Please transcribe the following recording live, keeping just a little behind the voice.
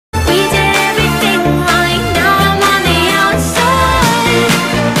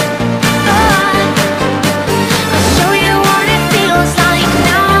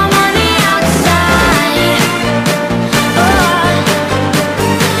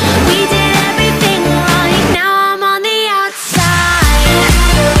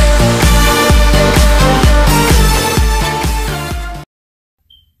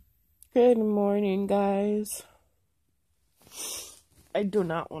I do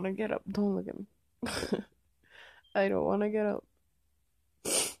not want to get up. Don't look at me. I don't want to get up.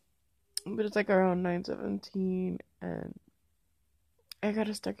 But it's like around 9:17 and I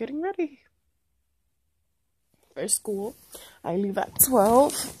gotta start getting ready for school. I leave at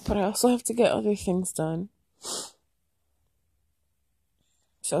 12, but I also have to get other things done.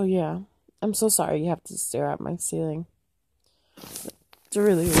 So yeah, I'm so sorry you have to stare at my ceiling. It's a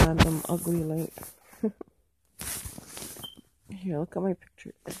really random, ugly light. Here, look at my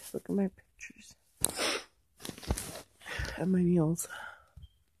pictures. Look at my pictures. And my nails.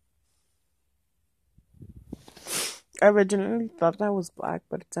 I originally thought that was black,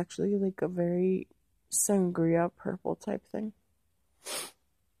 but it's actually like a very sangria purple type thing.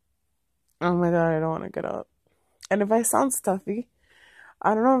 Oh my god, I don't want to get up. And if I sound stuffy,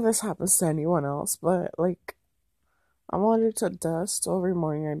 I don't know if this happens to anyone else, but like I'm allergic to dust. So every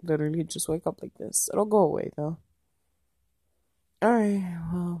morning I literally just wake up like this. It'll go away though. Alright,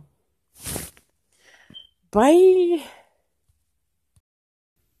 well. Bye.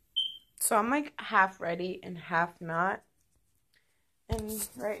 So I'm like half ready and half not. And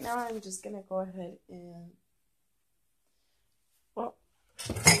right now I'm just gonna go ahead and, well,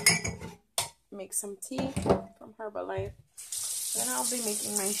 make some tea from Herbalife. Then I'll be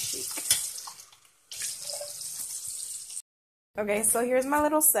making my shake. Okay, so here's my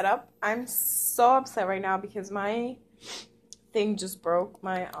little setup. I'm so upset right now because my thing just broke.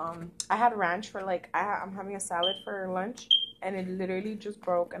 My I had ranch for like I'm having a salad for lunch and it literally just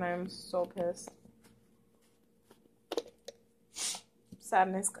broke and I'm so pissed.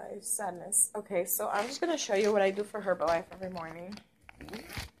 Sadness, guys, sadness. Okay, so I'm just gonna show you what I do for Herbalife every morning.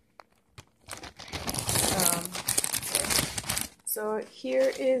 So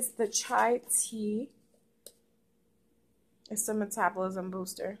here is the chai tea. It's a metabolism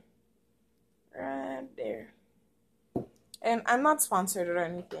booster. Right there. And I'm not sponsored or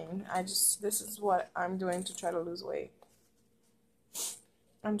anything. This is what I'm doing to try to lose weight.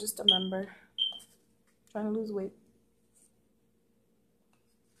 I'm just a member trying to lose weight.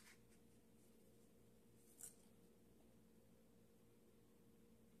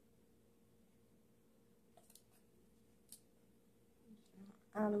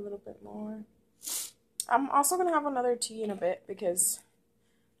 Add a little bit more. I'm also going to have another tea in a bit because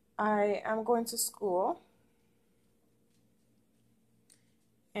I am going to school.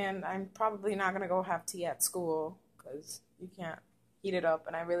 And I'm probably not going to go have tea at school because you can't heat it up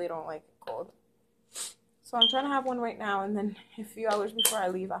and I really don't like it cold. So I'm trying to have one right now and then a few hours before I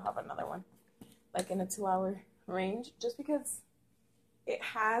leave I'll have another one. Like in a 2-hour range. Just because it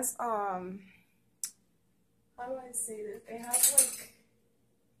has, how do I say this? It has like,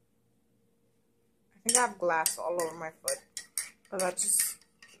 I think I have glass all over my foot. But that just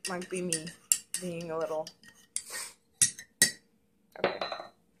might be me being a little... Okay.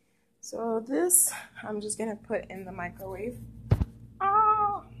 So this, I'm just going to put in the microwave.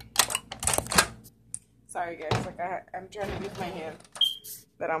 Oh! Sorry guys, like I'm trying to use my hand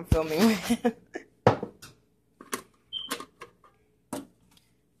that I'm filming with.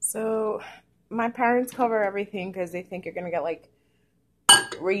 So my parents cover everything because they think you're going to get like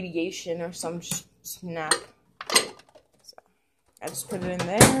radiation or some snap. So I just put it in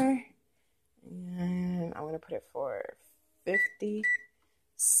there. And I'm going to put it for 50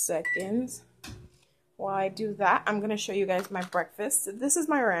 seconds. While I do that, I'm going to show you guys my breakfast. This is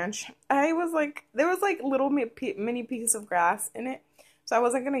my ranch. There was like little mini pieces of grass in it. So I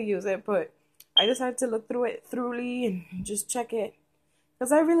wasn't going to use it, but I decided to look through it thoroughly and just check it.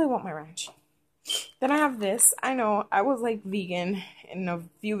 Because I really want my ranch. Then I have this. I know I was like vegan in a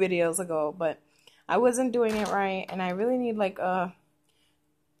few videos ago, but I wasn't doing it right. And I really need like a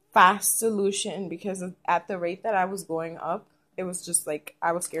fast solution because at the rate that I was going up, it was just like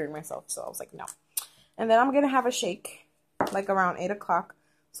I was scaring myself. So I was like, no. And then I'm going to have a shake like around 8 o'clock.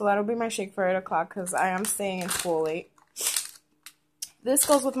 So that'll be my shake for 8 o'clock because I am staying in school late. This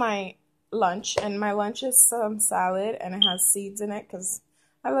goes with my lunch. And my lunch is some salad and it has seeds in it because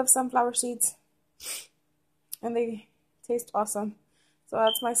I love sunflower seeds. And they taste awesome. So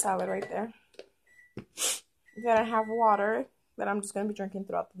that's my salad right there. Then I have water that I'm just going to be drinking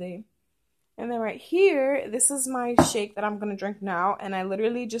throughout the day. And then right here, this is my shake that I'm going to drink now. And I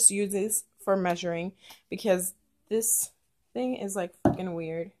literally just use this for measuring because this thing is like freaking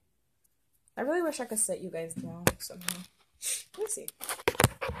weird. I really wish I could set you guys down somehow. Let me see.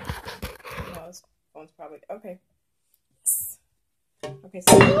 No, this phone's probably... Okay. Yes. Okay,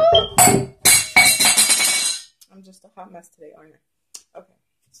 so... I'm just a hot mess today, aren't I? Okay,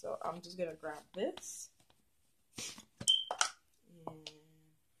 so I'm just going to grab this. And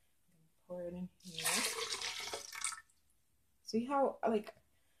pour it in here. See how like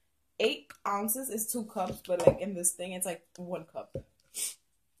 8 ounces is 2 cups, but like in this thing it's like 1 cup.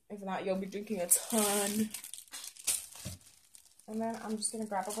 If not, you'll be drinking a ton. And then I'm just gonna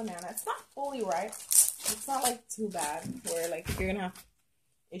grab a banana. It's not fully ripe. It's not like too bad where like you're gonna have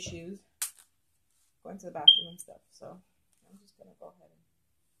issues going to the bathroom and stuff. So I'm just gonna go ahead and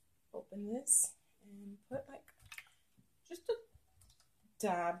open this and put like just a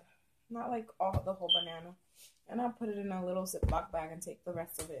dab, not like all the whole banana. And I'll put it in a little Ziploc bag and take the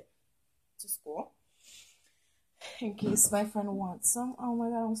rest of it to school in case my friend wants some. Oh my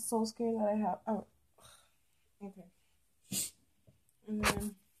god, I'm so scared that I have. Oh, okay. And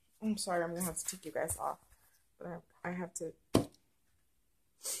then I'm sorry, I'm gonna have to take you guys off, but I have to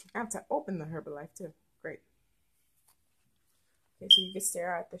open the Herbalife too. Great. Okay, so you can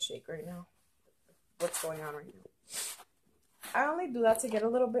stare at the shake right now. What's going on right now? I only do that to get a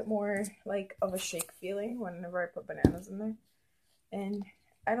little bit more like of a shake feeling whenever I put bananas in there. And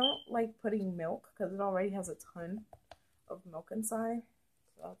I don't like putting milk because it already has a ton of milk inside.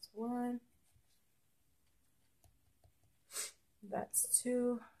 So that's 1. That's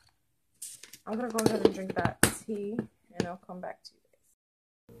 2. I'm gonna go ahead and drink that tea and I'll come back to you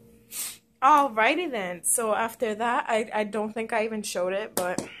guys. Alrighty then. So after that, I don't think I even showed it,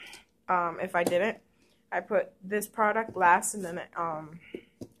 but if I didn't, I put this product last, and then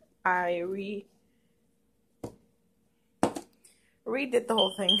I redid the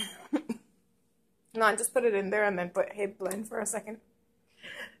whole thing. No, I just put it in there and then put hit blend for a second.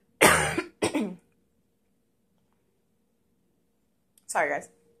 Sorry guys.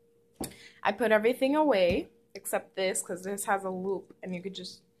 I put everything away except this because this has a loop and you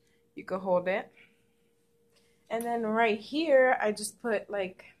could hold it. And then right here I just put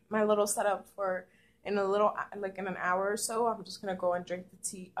like my little setup for in an hour or so. I'm just gonna go and drink the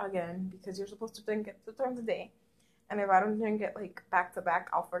tea again because you're supposed to drink it 2 times a day. And if I don't drink it like back to back,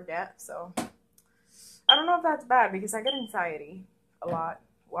 I'll forget. So I don't know if that's bad because I get anxiety a lot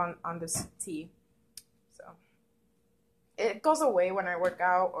on this tea. So it goes away when I work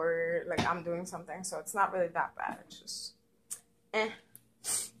out or like I'm doing something. So it's not really that bad. It's just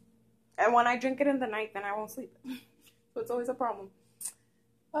And when I drink it in the night, then I won't sleep. So it's always a problem.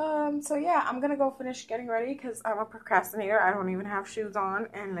 So yeah, I'm gonna go finish getting ready because I'm a procrastinator. I don't even have shoes on,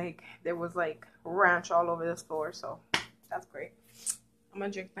 and like there was like ranch all over this floor, so that's great. I'm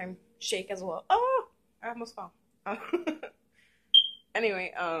gonna drink my shake as well. Oh, I almost fell.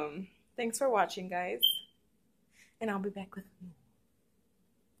 Anyway, thanks for watching, guys, and I'll be back with you.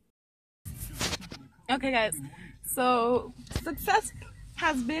 Okay, guys, so success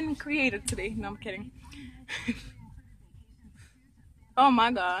has been created today. No, I'm kidding. Oh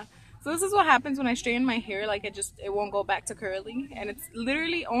my god. So this is what happens when I straighten my hair. Like it won't go back to curly. And it's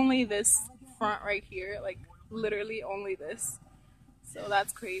literally only this front right here. Like literally only this. So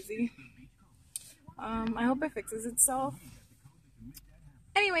that's crazy. I hope it fixes itself.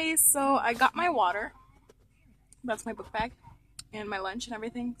 Anyways, so I got my water. That's my book bag. And my lunch and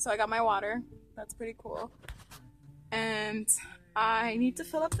everything. So I got my water. That's pretty cool. And I need to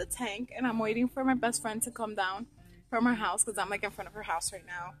fill up the tank. And I'm waiting for my best friend to come down from her house because I'm like in front of her house right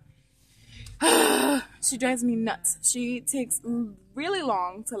now. She drives me nuts. She takes really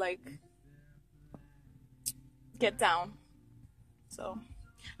long to like get down. So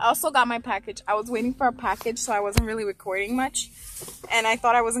I also got my package. I was waiting for a package, so I wasn't really recording much, and I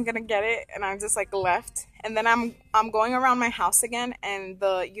thought I wasn't gonna get it, and I just like left. And then I'm going around my house again, and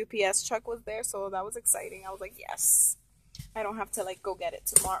the UPS truck was there, so that was exciting. I was like, yes, I don't have to like go get it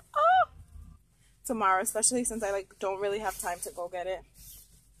tomorrow. Tomorrow, especially since I like don't really have time to go get it.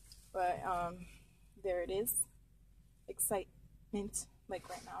 But there it is. Excitement, like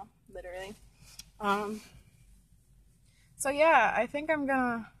right now, literally. So yeah, I think I'm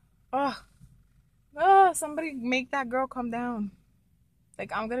gonna somebody make that girl come down.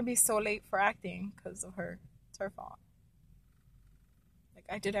 Like I'm gonna be so late for acting because of her. It's her fault. Like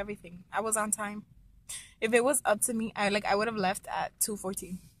I did everything. I was on time. If it was up to me, I would have left at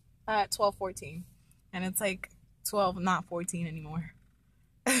 2:14. At 12:14. And it's like 12, not 14 anymore.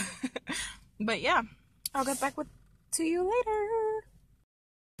 But yeah, I'll get back to you later.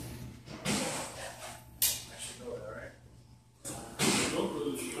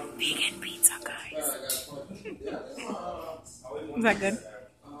 Vegan pizza, guys. Is that good?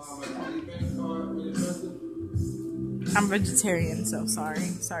 I'm vegetarian, so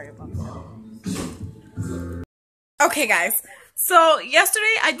sorry about that. Okay, guys. So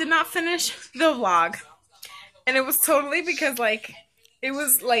yesterday I did not finish the vlog, and it was totally because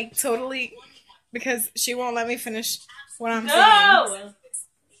because she won't let me finish what I'm saying.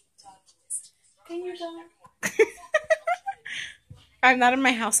 Can you go? I'm not in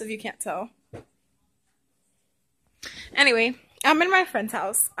my house if you can't tell. Anyway, I'm in my friend's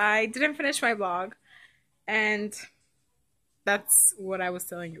house. I didn't finish my vlog, and that's what I was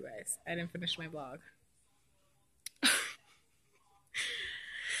telling you guys. I didn't finish my vlog.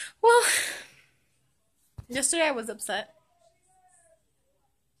 Well, yesterday I was upset.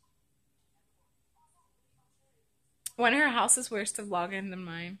 One of her house is worse to vlog in than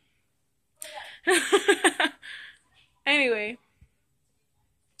mine. Anyway,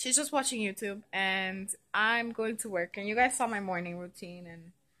 she's just watching YouTube, and I'm going to work. And you guys saw my morning routine,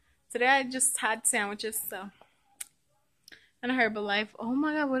 and today I just had sandwiches, so. And herbalife. Oh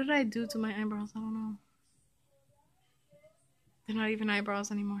my god, what did I do to my eyebrows? I don't know. They're not even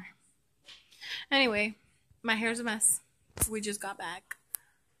eyebrows anymore. Anyway, my hair's a mess. We just got back.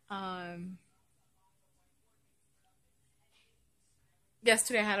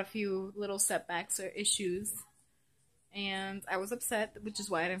 Yesterday I had a few little setbacks or issues, and I was upset, which is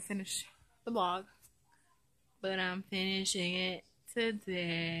why I didn't finish the vlog. But I'm finishing it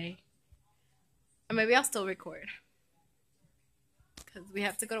today. Or maybe I'll still record, because we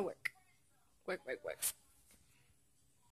have to go to work. Work.